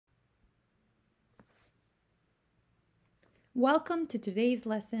Welcome to today's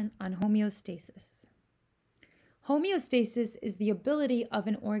lesson on homeostasis. Homeostasis is the ability of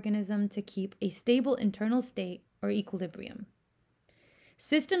an organism to keep a stable internal state or equilibrium.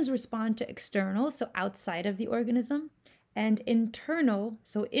 Systems respond to external, so outside of the organism, and internal,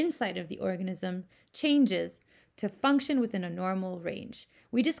 so inside of the organism, changes to function within a normal range.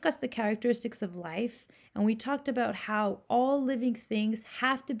 We discussed the characteristics of life, and we talked about how all living things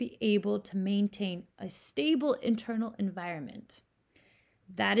have to be able to maintain a stable internal environment.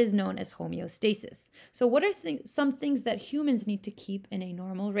 That is known as homeostasis. So what are some things that humans need to keep in a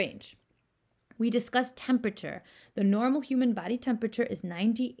normal range? We discussed temperature. The normal human body temperature is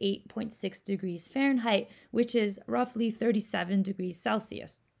 98.6 degrees Fahrenheit, which is roughly 37 degrees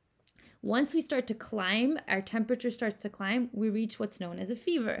Celsius. Once we start to climb, our temperature starts to climb, we reach what's known as a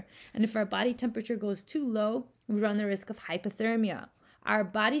fever. And if our body temperature goes too low, we run the risk of hypothermia. Our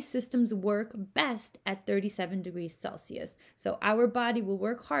body systems work best at 37 degrees Celsius. So our body will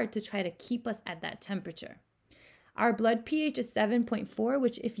work hard to try to keep us at that temperature. Our blood pH is 7.4,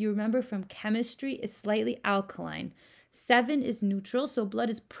 which if you remember from chemistry is slightly alkaline. 7 is neutral, so blood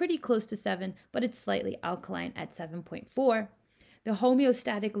is pretty close to 7, but it's slightly alkaline at 7.4. The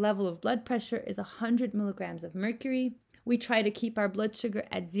homeostatic level of blood pressure is 100 milligrams of mercury. We try to keep our blood sugar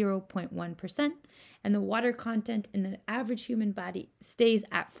at 0.1%, and the water content in the average human body stays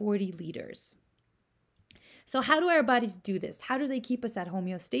at 40 liters. So how do our bodies do this? How do they keep us at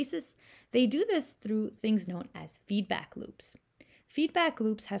homeostasis? They do this through things known as feedback loops. Feedback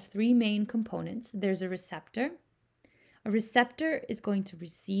loops have three main components. There's a receptor. A receptor is going to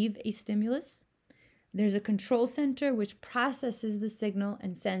receive a stimulus. There's a control center which processes the signal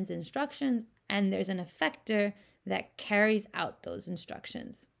and sends instructions, and there's an effector that carries out those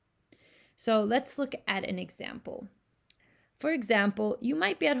instructions. So let's look at an example. For example, you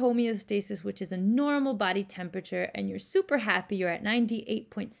might be at homeostasis, which is a normal body temperature, and you're super happy you're at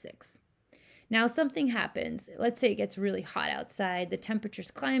 98.6. Now something happens. Let's say it gets really hot outside, the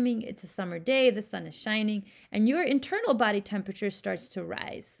temperature's climbing, it's a summer day, the sun is shining, and your internal body temperature starts to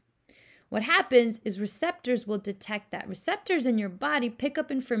rise. What happens is receptors will detect that. Receptors in your body pick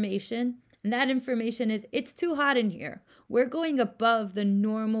up information, and that information is, it's too hot in here. We're going above the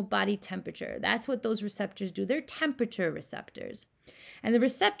normal body temperature. That's what those receptors do. They're temperature receptors. And the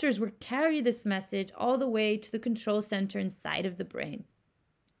receptors will carry this message all the way to the control center inside of the brain.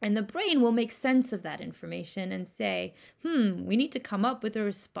 And the brain will make sense of that information and say, we need to come up with a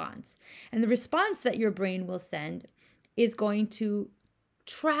response. And the response that your brain will send is going to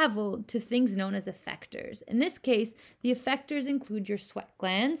travel to things known as effectors. In this case, the effectors include your sweat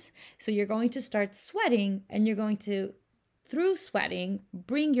glands. So you're going to start sweating, and you're going to, through sweating,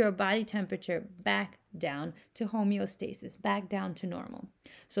 bring your body temperature back down to homeostasis, back down to normal.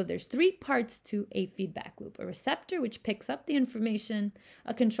 So there's three parts to a feedback loop: a receptor, which picks up the information,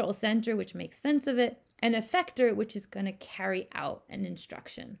 a control center, which makes sense of it, an effector, which is going to carry out an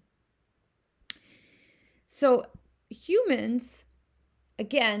instruction. So humans,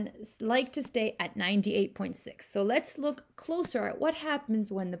 again, like to stay at 98.6. So let's look closer at what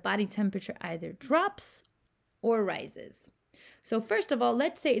happens when the body temperature either drops or rises. So first of all,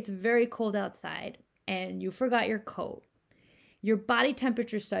 let's say it's very cold outside and you forgot your coat. Your body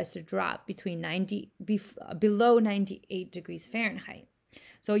temperature starts to drop below 98 degrees Fahrenheit.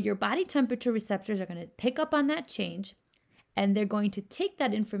 So your body temperature receptors are going to pick up on that change, and they're going to take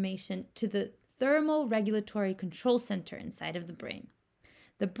that information to the thermal regulatory control center inside of the brain.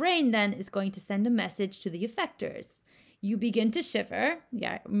 The brain then is going to send a message to the effectors. You begin to shiver.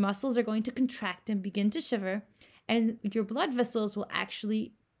 Muscles are going to contract and begin to shiver. And your blood vessels will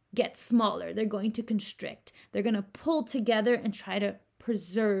actually get smaller. They're going to constrict. They're going to pull together and try to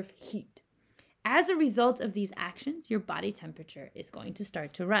preserve heat. As a result of these actions, your body temperature is going to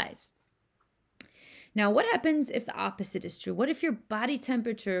start to rise. Now, what happens if the opposite is true? What if your body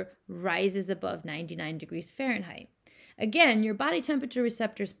temperature rises above 99 degrees Fahrenheit? Again, your body temperature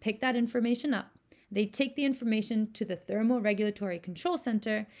receptors pick that information up. They take the information to the thermal regulatory control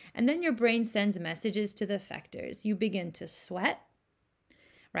center, and then your brain sends messages to the effectors. You begin to sweat,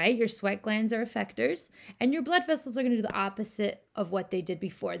 right? Your sweat glands are effectors, and your blood vessels are going to do the opposite of what they did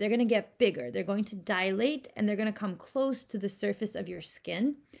before. They're going to get bigger. They're going to dilate, and they're going to come close to the surface of your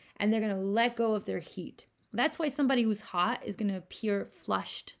skin, and they're going to let go of their heat. That's why somebody who's hot is going to appear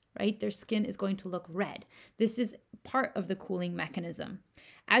flushed, right? Their skin is going to look red. This is part of the cooling mechanism.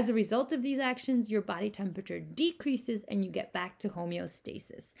 As a result of these actions, your body temperature decreases and you get back to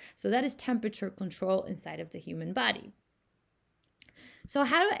homeostasis. So that is temperature control inside of the human body. So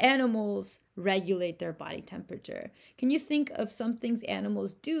how do animals regulate their body temperature? Can you think of some things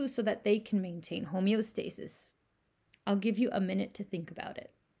animals do so that they can maintain homeostasis? I'll give you a minute to think about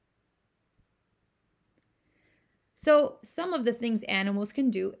it. So some of the things animals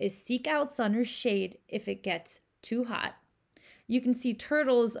can do is seek out sun or shade if it gets too hot. You can see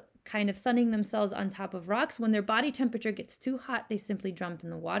turtles kind of sunning themselves on top of rocks. When their body temperature gets too hot, they simply jump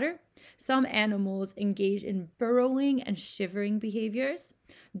in the water. Some animals engage in burrowing and shivering behaviors.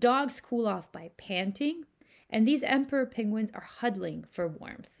 Dogs cool off by panting. And these emperor penguins are huddling for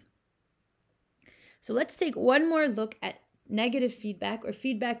warmth. So let's take one more look at negative feedback or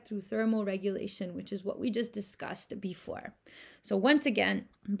feedback through thermal regulation, which is what we just discussed before. So once again,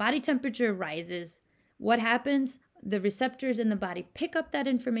 body temperature rises. What happens? The receptors in the body pick up that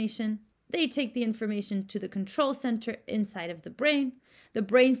information. They take the information to the control center inside of the brain. The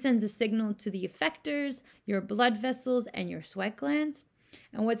brain sends a signal to the effectors, your blood vessels, and your sweat glands.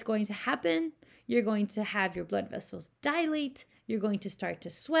 And what's going to happen? You're going to have your blood vessels dilate. You're going to start to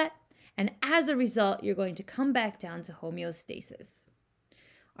sweat. And as a result, you're going to come back down to homeostasis.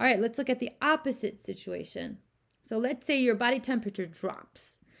 All right, let's look at the opposite situation. So let's say your body temperature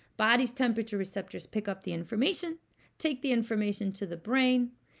drops. Body's temperature receptors pick up the information, take the information to the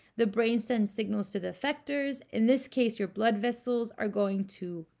brain. The brain sends signals to the effectors. In this case, your blood vessels are going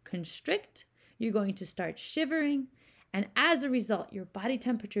to constrict. You're going to start shivering. And as a result, your body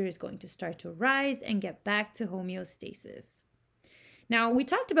temperature is going to start to rise and get back to homeostasis. Now, we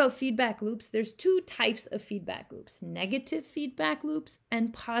talked about feedback loops. There's two types of feedback loops, negative feedback loops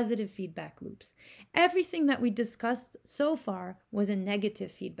and positive feedback loops. Everything that we discussed so far was a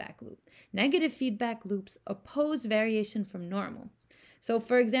negative feedback loop. Negative feedback loops oppose variation from normal. So,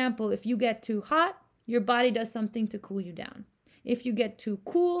 for example, if you get too hot, your body does something to cool you down. If you get too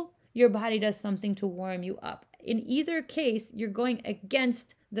cool, your body does something to warm you up. In either case, you're going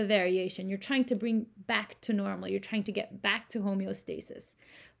against the variation. You're trying to bring back to normal. You're trying to get back to homeostasis.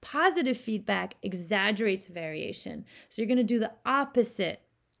 Positive feedback exaggerates variation. So you're going to do the opposite,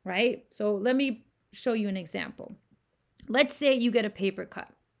 right? So let me show you an example. Let's say you get a paper cut.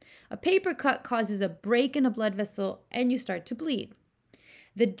 A paper cut causes a break in a blood vessel and you start to bleed.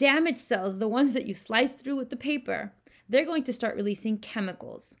 The damaged cells, the ones that you slice through with the paper, they're going to start releasing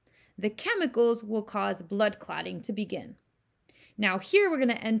chemicals. The chemicals will cause blood clotting to begin. Now here we're going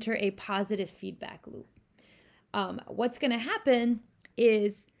to enter a positive feedback loop. What's going to happen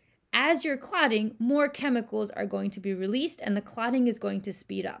is as you're clotting, more chemicals are going to be released and the clotting is going to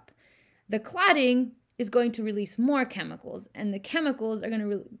speed up. The clotting is going to release more chemicals and the chemicals are going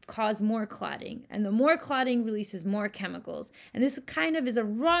to cause more clotting and the more clotting releases more chemicals. And this kind of is a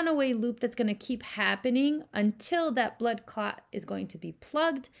runaway loop that's going to keep happening until that blood clot is going to be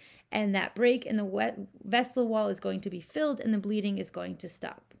plugged and that break in the vessel wall is going to be filled and the bleeding is going to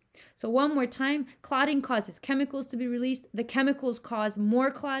stop. So one more time, clotting causes chemicals to be released. The chemicals cause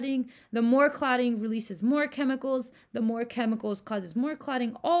more clotting. The more clotting releases more chemicals. The more chemicals causes more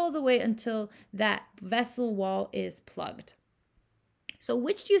clotting all the way until that vessel wall is plugged. So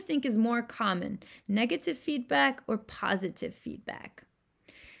which do you think is more common, negative feedback or positive feedback?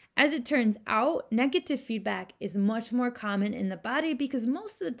 As it turns out, negative feedback is much more common in the body because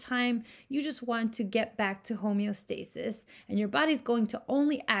most of the time you just want to get back to homeostasis and your body's going to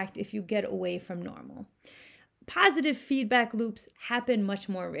only act if you get away from normal. Positive feedback loops happen much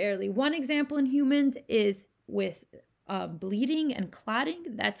more rarely. One example in humans is with bleeding and clotting.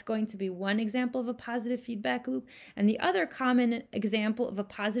 That's going to be one example of a positive feedback loop. And the other common example of a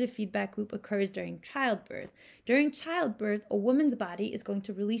positive feedback loop occurs during childbirth. During childbirth, a woman's body is going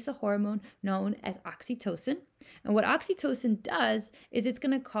to release a hormone known as oxytocin. And what oxytocin does is it's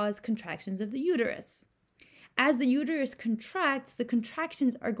going to cause contractions of the uterus. As the uterus contracts, the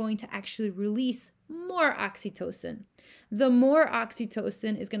contractions are going to actually release more oxytocin. The more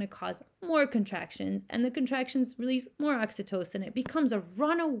oxytocin is going to cause more contractions, and the contractions release more oxytocin. It becomes a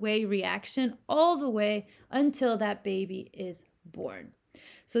runaway reaction all the way until that baby is born.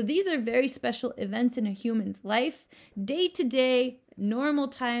 So these are very special events in a human's life. Day to day, normal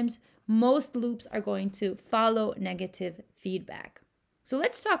times, most loops are going to follow negative feedback. So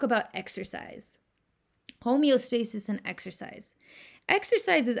let's talk about exercise. Homeostasis and exercise.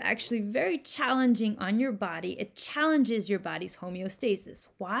 Exercise is actually very challenging on your body. It challenges your body's homeostasis.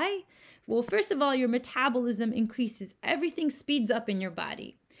 Why? Well, first of all, your metabolism increases. Everything speeds up in your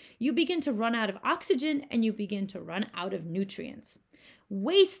body. You begin to run out of oxygen and you begin to run out of nutrients.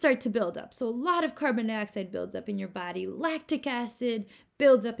 Wastes start to build up. So a lot of carbon dioxide builds up in your body. Lactic acid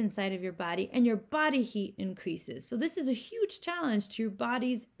builds up inside of your body and your body heat increases. So this is a huge challenge to your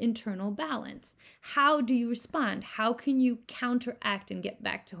body's internal balance. How do you respond? How can you counteract and get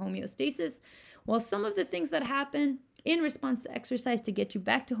back to homeostasis? Well, some of the things that happen in response to exercise to get you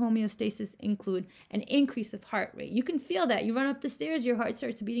back to homeostasis include an increase of heart rate. You can feel that. You run up the stairs, your heart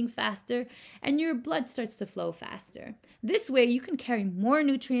starts beating faster, and your blood starts to flow faster. This way, you can carry more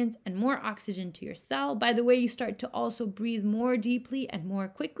nutrients and more oxygen to your cell. By the way, you start to also breathe more deeply and more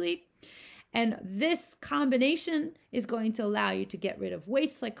quickly. And this combination is going to allow you to get rid of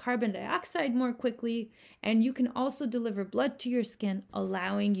waste like carbon dioxide more quickly. And you can also deliver blood to your skin,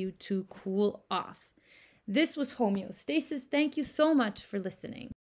 allowing you to cool off. This was Homeostasis. Thank you so much for listening.